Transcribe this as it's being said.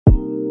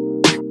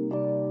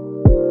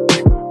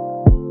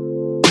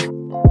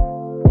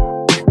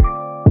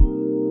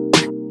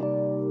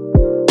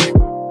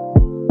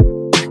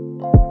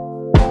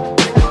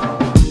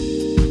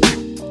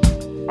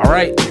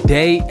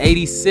Day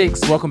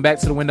 86. Welcome back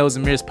to the Windows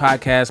and Mirrors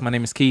podcast. My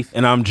name is Keith.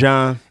 And I'm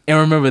John. And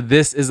remember,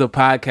 this is a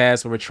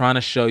podcast where we're trying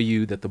to show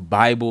you that the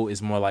Bible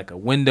is more like a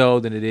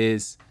window than it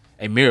is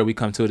a mirror. We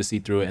come to it to see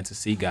through it and to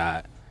see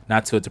God,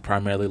 not to it to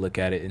primarily look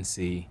at it and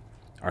see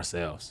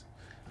ourselves.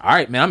 All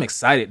right, man, I'm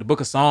excited. The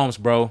book of Psalms,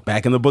 bro.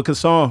 Back in the book of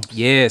Psalms.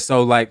 Yeah,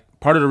 so like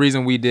part of the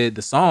reason we did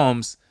the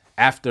Psalms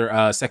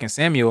after 2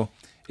 Samuel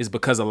is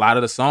because a lot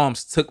of the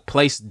Psalms took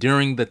place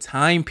during the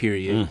time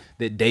period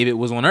that David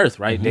was on earth,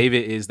 right?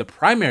 David is the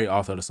primary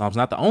author of the Psalms,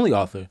 not the only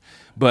author,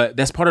 but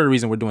that's part of the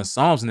reason we're doing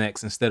Psalms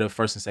next instead of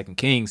 1st and 2nd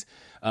Kings.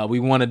 We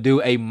want to do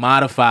a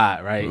modified,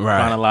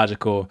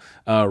 chronological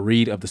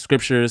read of the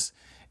scriptures,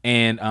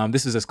 and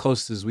this is as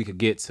close as we could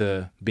get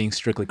to being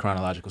strictly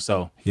chronological.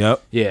 So,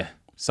 yeah,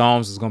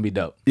 Psalms is going to be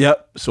dope.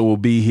 Yep, so we'll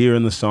be here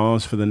in the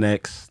Psalms for the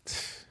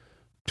next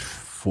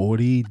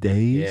 40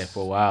 days. Yeah,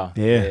 for a while.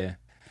 Yeah.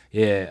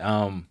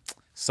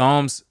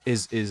 Psalms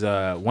is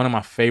one of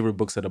my favorite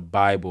books of the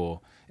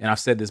Bible. And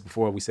I've said this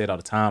before, we say it all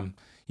the time.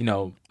 You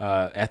know,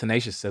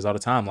 Athanasius says all the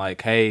time,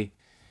 like, hey,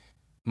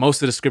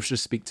 most of the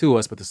scriptures speak to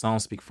us, but the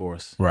Psalms speak for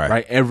us.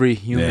 Right? Every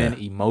human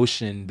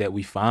emotion that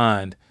we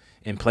find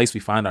in place we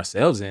find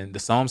ourselves in, the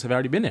Psalms have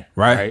already been there.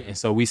 Right? And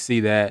so we see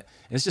that.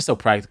 And it's just so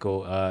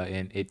practical,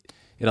 and it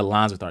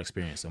aligns with our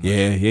experience so much.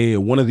 Yeah.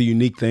 One of the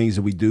unique things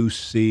that we do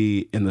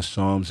see in the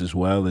Psalms as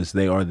well is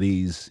they are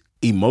these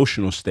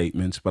emotional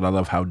statements, but I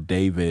love how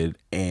David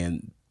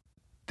and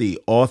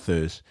the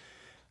authors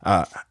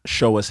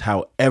show us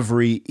how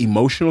every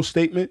emotional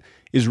statement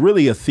is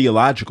really a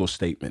theological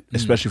statement,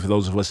 especially for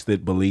those of us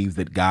that believe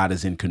that God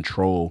is in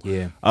control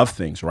of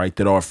things, right?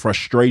 That our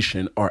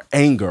frustration, our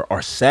anger,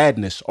 our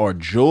sadness, our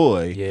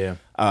joy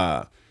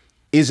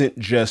isn't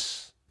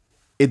just,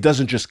 it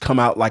doesn't just come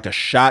out like a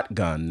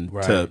shotgun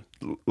to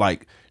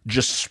like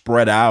just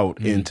spread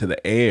out into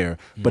the air,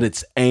 but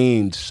it's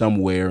aimed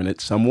somewhere and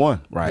it's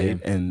someone,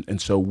 right?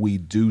 And so we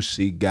do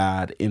see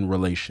God in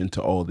relation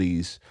to all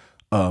these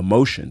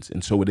emotions.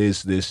 And so it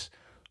is this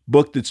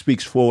book that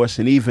speaks for us,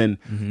 and even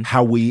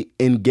how we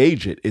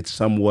engage it, it's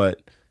somewhat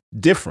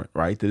different,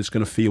 right? That it's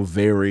going to feel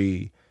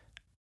very,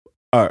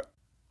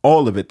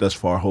 all of it thus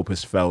far, I hope,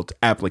 has felt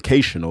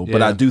applicational,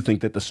 but I do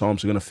think that the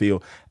Psalms are going to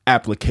feel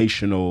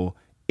applicational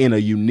in a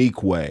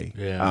unique way,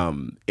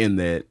 in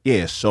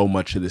that, so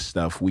much of this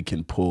stuff we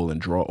can pull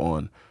and draw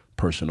on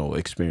personal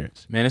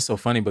experience. Man, it's so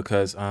funny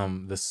because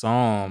the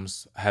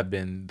Psalms have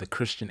been the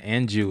Christian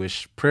and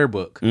Jewish prayer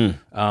book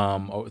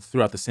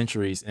throughout the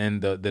centuries.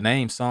 And the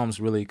name Psalms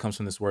really comes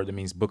from this word that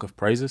means book of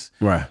praises.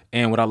 Right.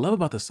 And what I love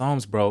about the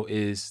Psalms, bro,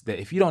 is that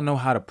if you don't know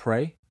how to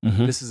pray,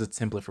 this is a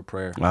template for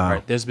prayer. Wow.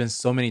 Right? There's been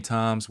so many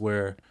times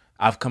where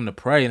I've come to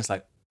pray and it's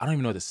like, I don't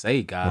even know what to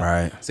say, God.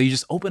 Right. So you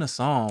just open a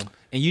psalm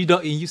and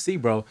you see,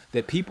 bro,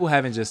 that people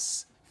haven't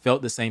just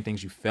felt the same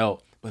things you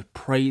felt, but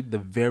prayed the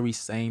very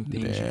same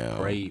things you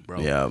prayed,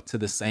 bro, to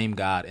the same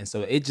God. And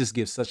so it just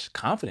gives such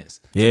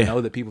confidence to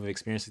know that people have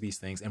experienced these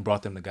things and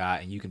brought them to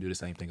God, and you can do the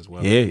same thing as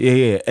well.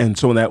 Yeah. And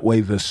so in that way,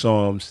 the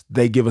Psalms,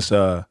 they give us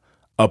a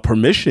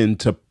permission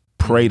to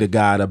pray to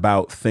God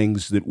about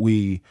things that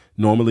we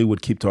normally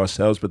would keep to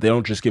ourselves, but they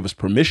don't just give us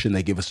permission,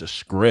 they give us a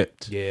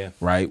script,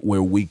 right,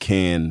 where we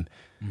can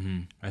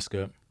that's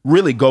good.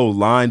 Really go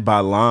line by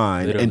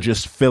line and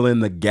just fill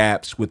in the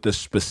gaps with the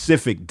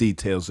specific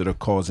details that are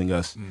causing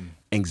us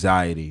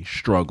anxiety,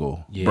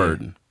 struggle,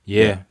 burden.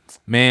 Yeah.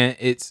 Man,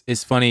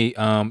 it's funny.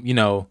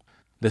 The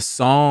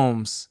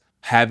Psalms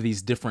have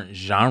these different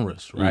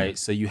genres, right?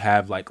 So you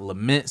have like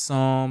lament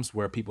Psalms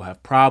where people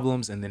have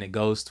problems and then it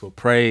goes to a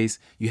praise.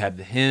 You have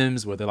the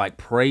hymns where they're like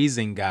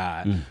praising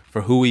God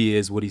for who he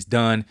is, what he's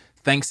done.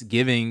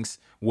 Thanksgivings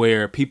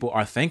where people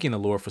are thanking the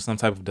Lord for some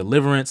type of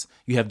deliverance.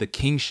 You have the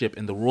kingship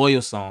and the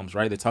royal Psalms,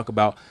 right? They talk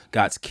about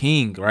God's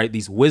king, right?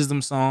 These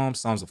wisdom Psalms,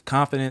 Psalms of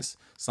confidence,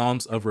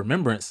 Psalms of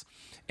remembrance.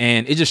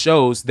 And it just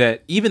shows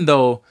that even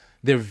though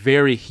they're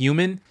very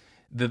human,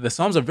 the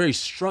Psalms are very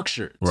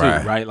structured too,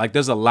 right? Like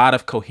there's a lot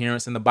of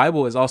coherence. And the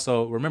Bible is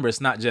also, remember, it's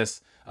not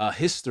just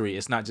history,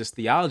 it's not just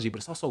theology, but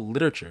it's also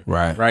literature,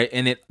 right?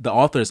 And the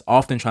author is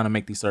often trying to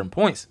make these certain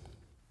points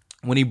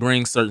when he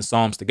brings certain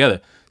Psalms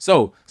together.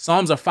 So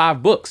Psalms are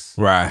 5 books,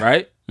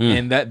 right?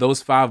 And that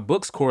those 5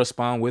 books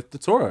correspond with the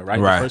Torah, right?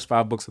 The first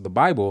 5 books of the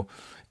Bible.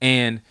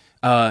 And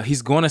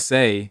he's going to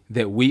say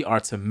that we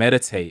are to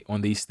meditate on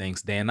these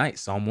things day and night,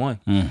 Psalm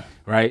 1,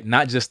 right?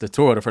 Not just the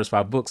Torah, the first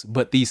 5 books,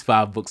 but these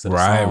 5 books of the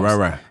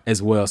Psalms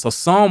as well. So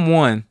Psalm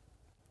 1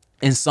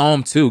 and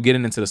Psalm 2,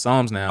 getting into the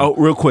Psalms now. Oh,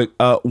 real quick,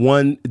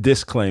 one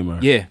disclaimer.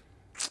 Yeah.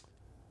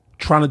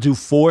 Trying to do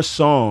 4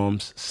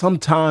 Psalms,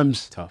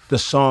 sometimes the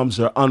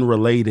Psalms are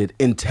unrelated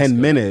in 10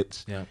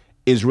 minutes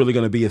is really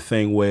going to be a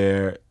thing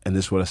where, and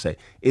this is what I say,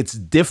 it's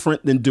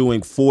different than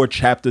doing 4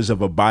 chapters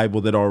of a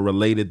Bible that are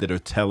related, that are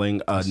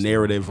telling a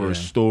narrative or a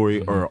story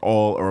or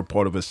all are a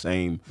part of the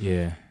same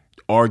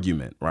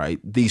argument, right?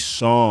 These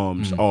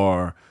Psalms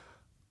are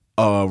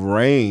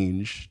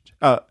arranged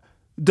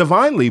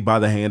divinely by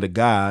the hand of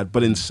God,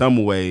 but in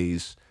some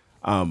ways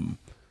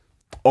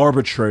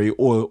arbitrary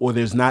or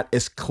there's not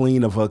as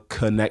clean of a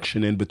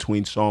connection in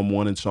between Psalm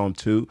 1 and Psalm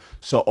 2.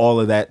 So all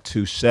of that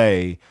to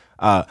say,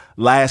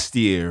 last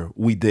year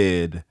we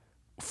did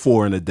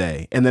 4 in a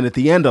day. And then at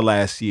the end of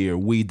last year,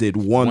 we did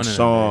one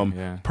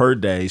psalm per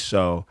day.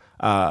 So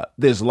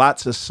there's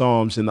lots of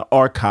psalms in the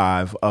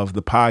archive of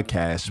the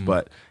podcast.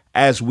 But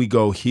as we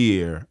go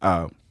here,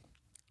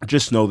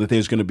 just know that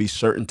there's going to be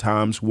certain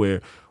times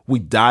where we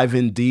dive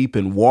in deep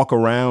and walk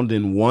around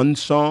in one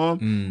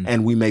psalm,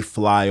 and we may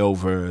fly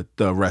over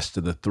the rest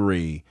of the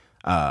 3.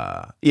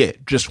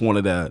 Just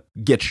wanted to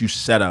get you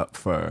set up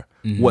for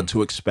what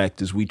to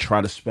expect as we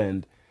try to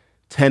spend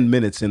 10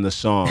 minutes in the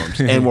Psalms,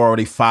 and we're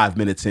already 5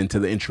 minutes into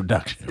the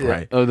introduction,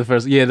 right? Oh, the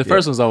first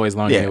one's always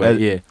long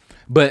anyway.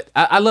 But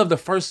I love the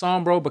first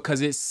Psalm, bro,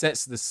 because it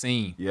sets the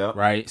scene,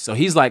 right? So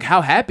he's like,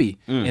 how happy.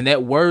 And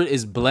that word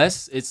is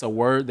blessed. It's a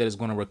word that is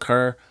going to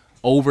recur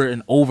over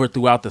and over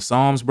throughout the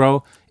Psalms,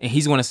 bro. And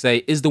he's going to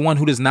say, is the one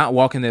who does not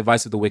walk in the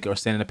advice of the wicked or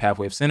stand in the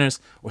pathway of sinners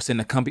or sit in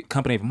the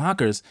company of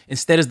mockers.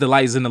 Instead, his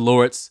delight is in the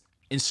Lord's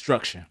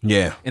instruction.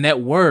 Yeah. And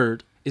that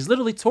word is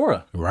literally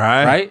Torah.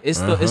 Right? It's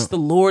the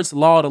Lord's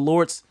law, the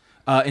Lord's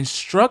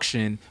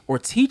instruction or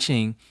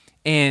teaching.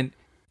 And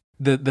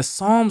the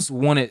Psalms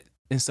want it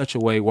in such a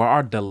way where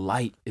our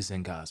delight is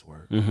in God's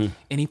word.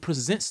 And he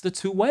presents the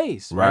 2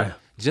 ways, right?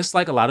 Just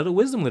like a lot of the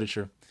wisdom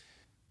literature.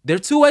 There are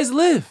 2 ways to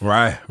live.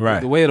 Right.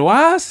 The way of the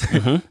wise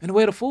and the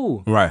way of the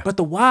fool. Right. But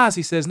the wise,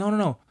 he says,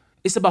 no.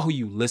 It's about who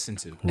you listen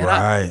to.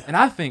 And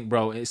I think,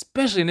 bro,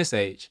 especially in this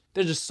age,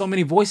 there's just so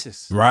many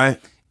voices. Right.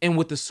 And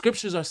what the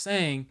scriptures are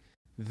saying,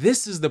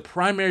 this is the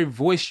primary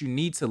voice you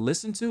need to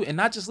listen to, and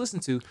not just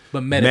listen to,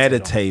 but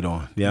meditate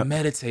on. Yeah.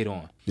 Meditate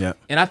on. Yeah.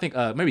 And I think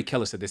maybe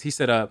Keller said this. He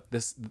said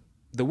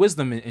the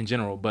wisdom in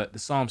general, but the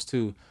Psalms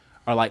too,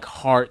 are like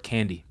hard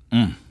candy,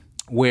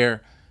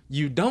 where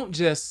you don't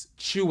just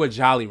chew a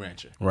Jolly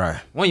Rancher. Right.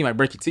 One, you might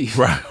break your teeth.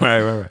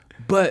 Right.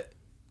 But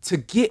to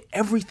get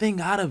everything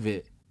out of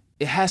it,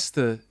 it has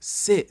to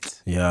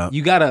sit. Yeah.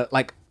 You gotta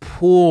like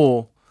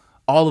pull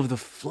all of the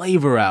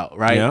flavor out,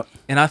 right? Yep.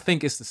 And I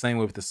think it's the same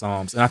way with the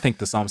Psalms. And I think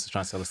the Psalms is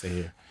trying to tell us that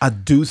here. I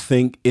do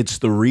think it's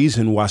the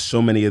reason why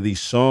so many of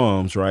these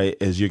Psalms, right,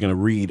 as you're gonna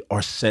read,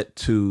 are set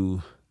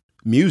to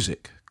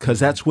music. Because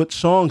that's what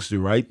songs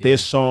do, right? Yeah.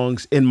 There's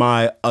songs in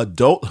my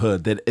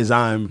adulthood that as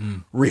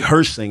I'm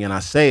rehearsing and I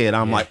say it,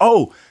 I'm like,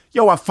 oh,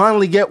 yo, I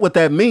finally get what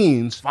that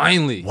means.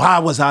 Finally. Why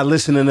was I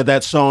listening to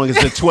that song as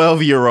a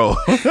 12-year-old?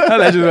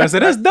 I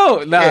said, that's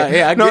dope.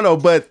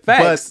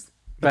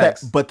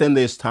 But then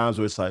there's times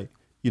where it's like,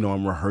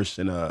 I'm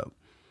rehearsing a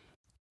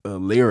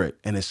lyric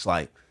and it's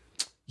like,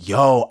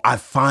 yo, I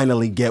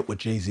finally get what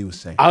Jay-Z was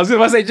saying. I was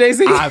going to say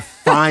Jay-Z. I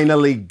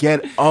finally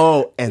get, that's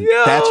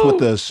what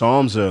the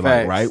Psalms are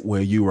like, right? Where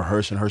you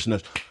rehearsing.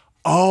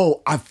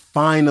 Oh, I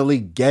finally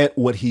get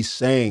what he's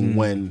saying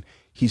when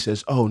he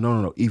says, oh,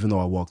 no. Even though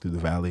I walk through the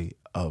valley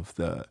of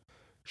the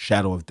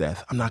shadow of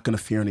death, I'm not going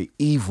to fear any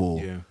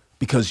evil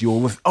because you're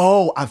with,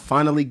 I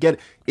finally get it.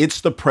 It's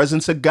the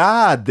presence of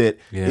God that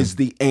is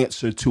the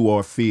answer to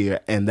our fear.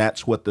 And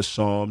that's what the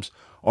Psalms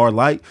are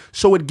like.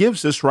 So it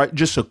gives us, right,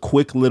 just a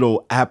quick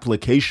little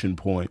application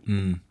point.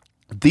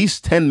 These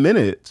 10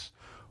 minutes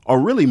are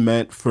really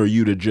meant for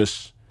you to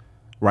just,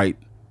 right,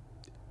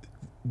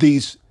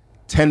 these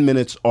 10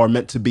 minutes are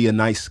meant to be a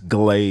nice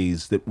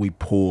glaze that we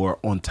pour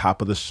on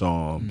top of the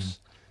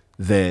Psalms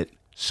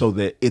so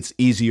that it's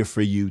easier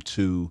for you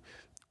to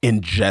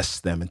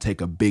ingest them and take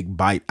a big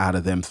bite out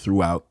of them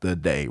throughout the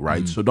day,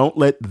 right? So don't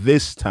let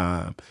this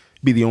time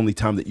be the only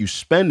time that you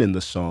spend in the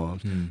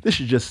Psalms.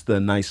 This is just a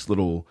nice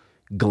little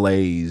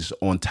glaze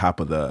on top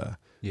of the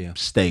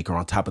steak or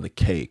on top of the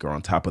cake or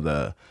on top of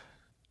the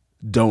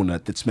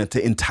donut that's meant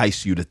to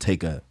entice you to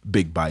take a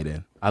big bite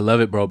in. I love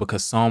it, bro,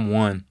 because Psalm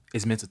 1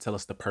 is meant to tell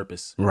us the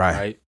purpose,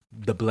 right?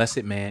 The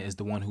blessed man is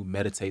the one who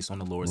meditates on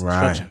the Lord's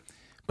instruction.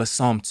 But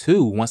Psalm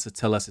 2 wants to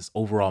tell us its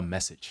overall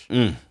message,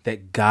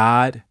 that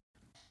God,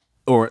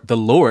 or the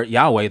Lord,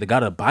 Yahweh, the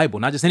God of the Bible,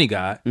 not just any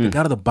God, the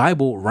God of the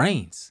Bible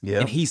reigns,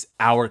 and he's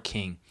our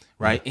king.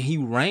 Right. And he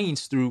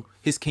reigns through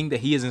his king that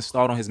he has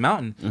installed on his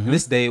mountain.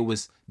 This day it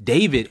was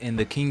David and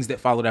the kings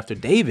that followed after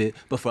David.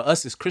 But for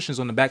us as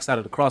Christians on the backside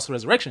of the cross of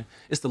resurrection,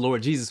 it's the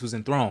Lord Jesus who's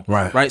enthroned.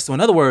 Right. So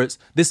in other words,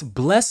 this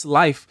blessed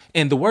life,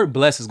 and the word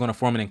blessed is going to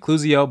form an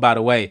inclusio. By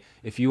the way,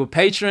 if you a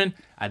patron,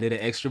 I did an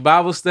extra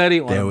Bible study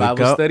on a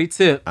Bible study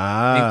tip.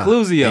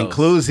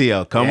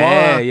 Inclusio. Come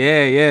on.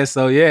 Yeah.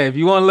 So if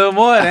you want a little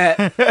more of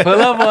that, pull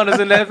up on us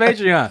in that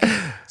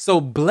Patreon. So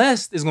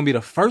blessed is going to be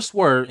the first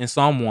word in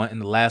Psalm 1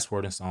 and the last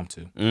word in Psalm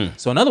 2.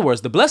 So in other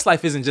words, the blessed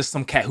life isn't just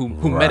some cat who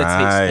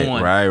meditates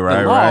on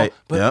the law,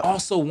 but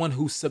also one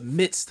who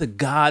submits to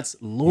God's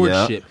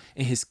lordship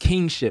and his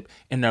kingship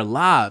in their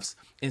lives.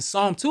 And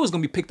Psalm 2 is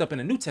going to be picked up in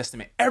the New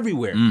Testament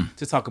everywhere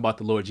to talk about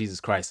the Lord Jesus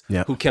Christ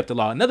who kept the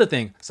law. Another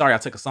thing, sorry, I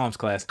took a Psalms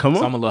class,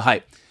 so I'm a little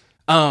hype.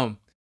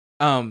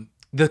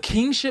 The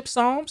kingship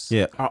Psalms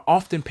are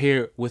often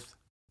paired with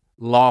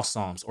law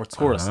psalms or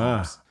Torah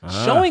psalms,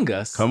 showing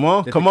us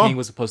that the king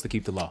was supposed to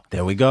keep the law.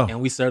 There we go. And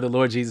we serve the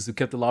Lord Jesus, who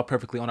kept the law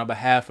perfectly on our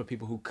behalf for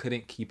people who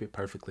couldn't keep it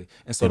perfectly.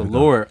 And so the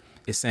Lord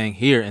is saying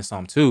here in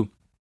Psalm 2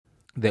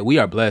 that we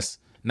are blessed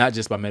not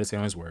just by meditating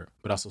on his word,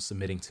 but also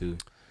submitting to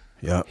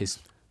his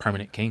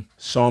permanent king.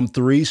 Psalm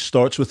 3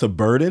 starts with a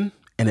burden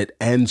and it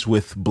ends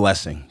with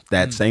blessing.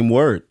 That same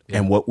word. Yeah.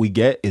 And what we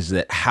get is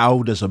that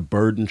how does a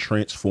burden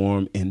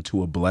transform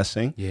into a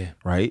blessing? Yeah.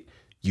 Right?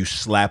 You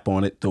slap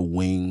on it the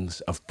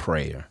wings of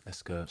prayer.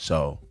 That's good.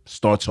 So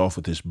starts off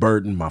with this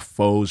burden. My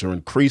foes are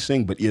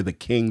increasing, but you're the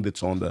king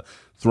that's on the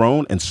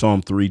throne. And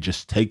Psalm 3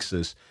 just takes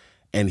us,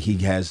 and he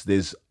has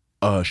this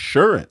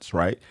assurance,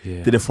 right?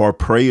 Yeah. That if our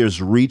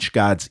prayers reach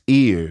God's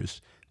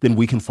ears, then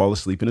we can fall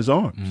asleep in his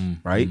arms,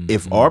 right?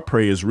 If our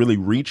prayers really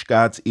reach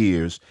God's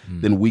ears,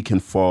 then we can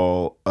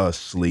fall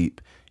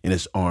asleep in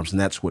his arms. And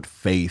that's what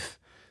faith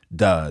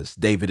does.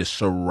 David is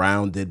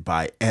surrounded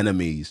by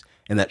enemies,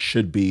 and that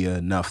should be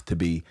enough to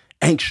be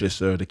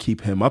anxious or to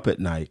keep him up at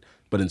night.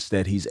 But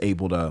instead, he's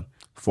able to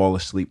fall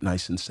asleep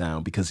nice and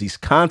sound because he's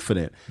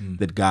confident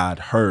that God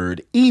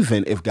heard,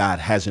 even if God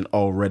hasn't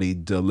already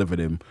delivered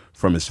him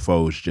from his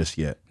foes just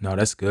yet. No,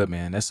 that's good,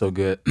 man. That's so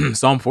good.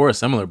 Psalm 4 is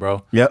similar,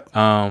 bro. Yep.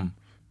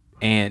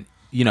 And,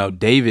 you know,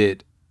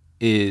 David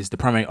is the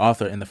primary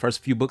author in the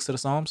first few books of the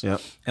Psalms. Yep.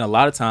 And a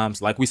lot of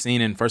times, like we've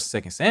seen in 1st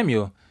and 2nd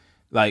Samuel,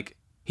 like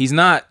he's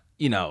not,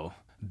 you know,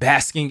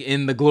 basking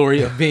in the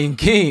glory of being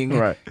king.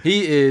 Right.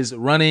 He is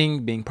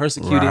running, being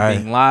persecuted,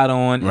 being lied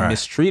on, and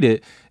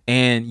mistreated.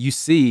 And you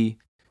see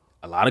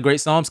a lot of great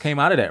Psalms came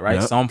out of that,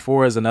 right? Yep. Psalm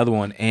 4 is another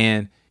one.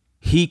 And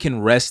he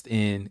can rest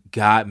in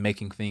God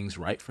making things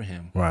right for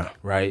him.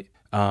 Right.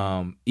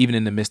 Even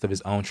in the midst of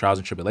his own trials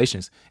and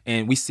tribulations.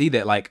 And we see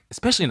that, like,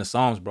 especially in the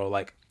Psalms, bro,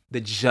 like the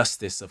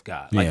justice of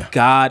God. Like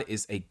God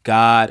is a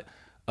God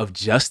of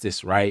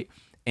justice, right?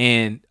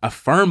 And a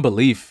firm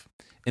belief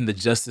in the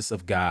justice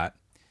of God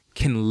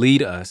can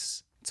lead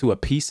us to a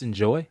peace and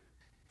joy,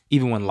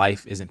 even when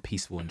life isn't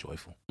peaceful and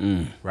joyful,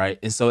 right?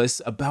 And so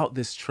it's about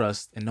this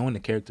trust and knowing the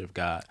character of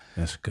God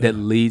that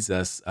leads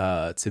us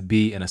to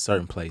be in a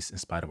certain place in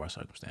spite of our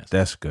circumstances.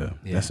 That's good.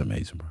 Yeah. That's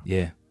amazing,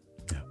 bro.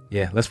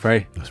 Yeah, let's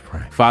pray. Let's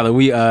pray. Father,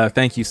 we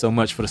thank you so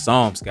much for the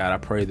Psalms, God. I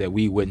pray that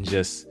we wouldn't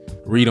just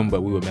read them,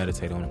 but we would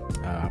meditate on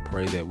them. I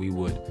pray that we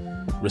would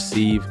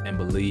receive and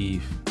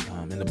believe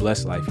in the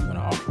blessed life you want to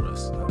offer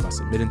us by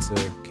submitting to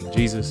King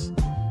Jesus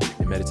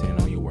and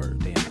meditating on your word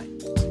day and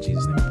night. In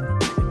Jesus' name we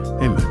pray.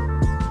 Amen. Amen.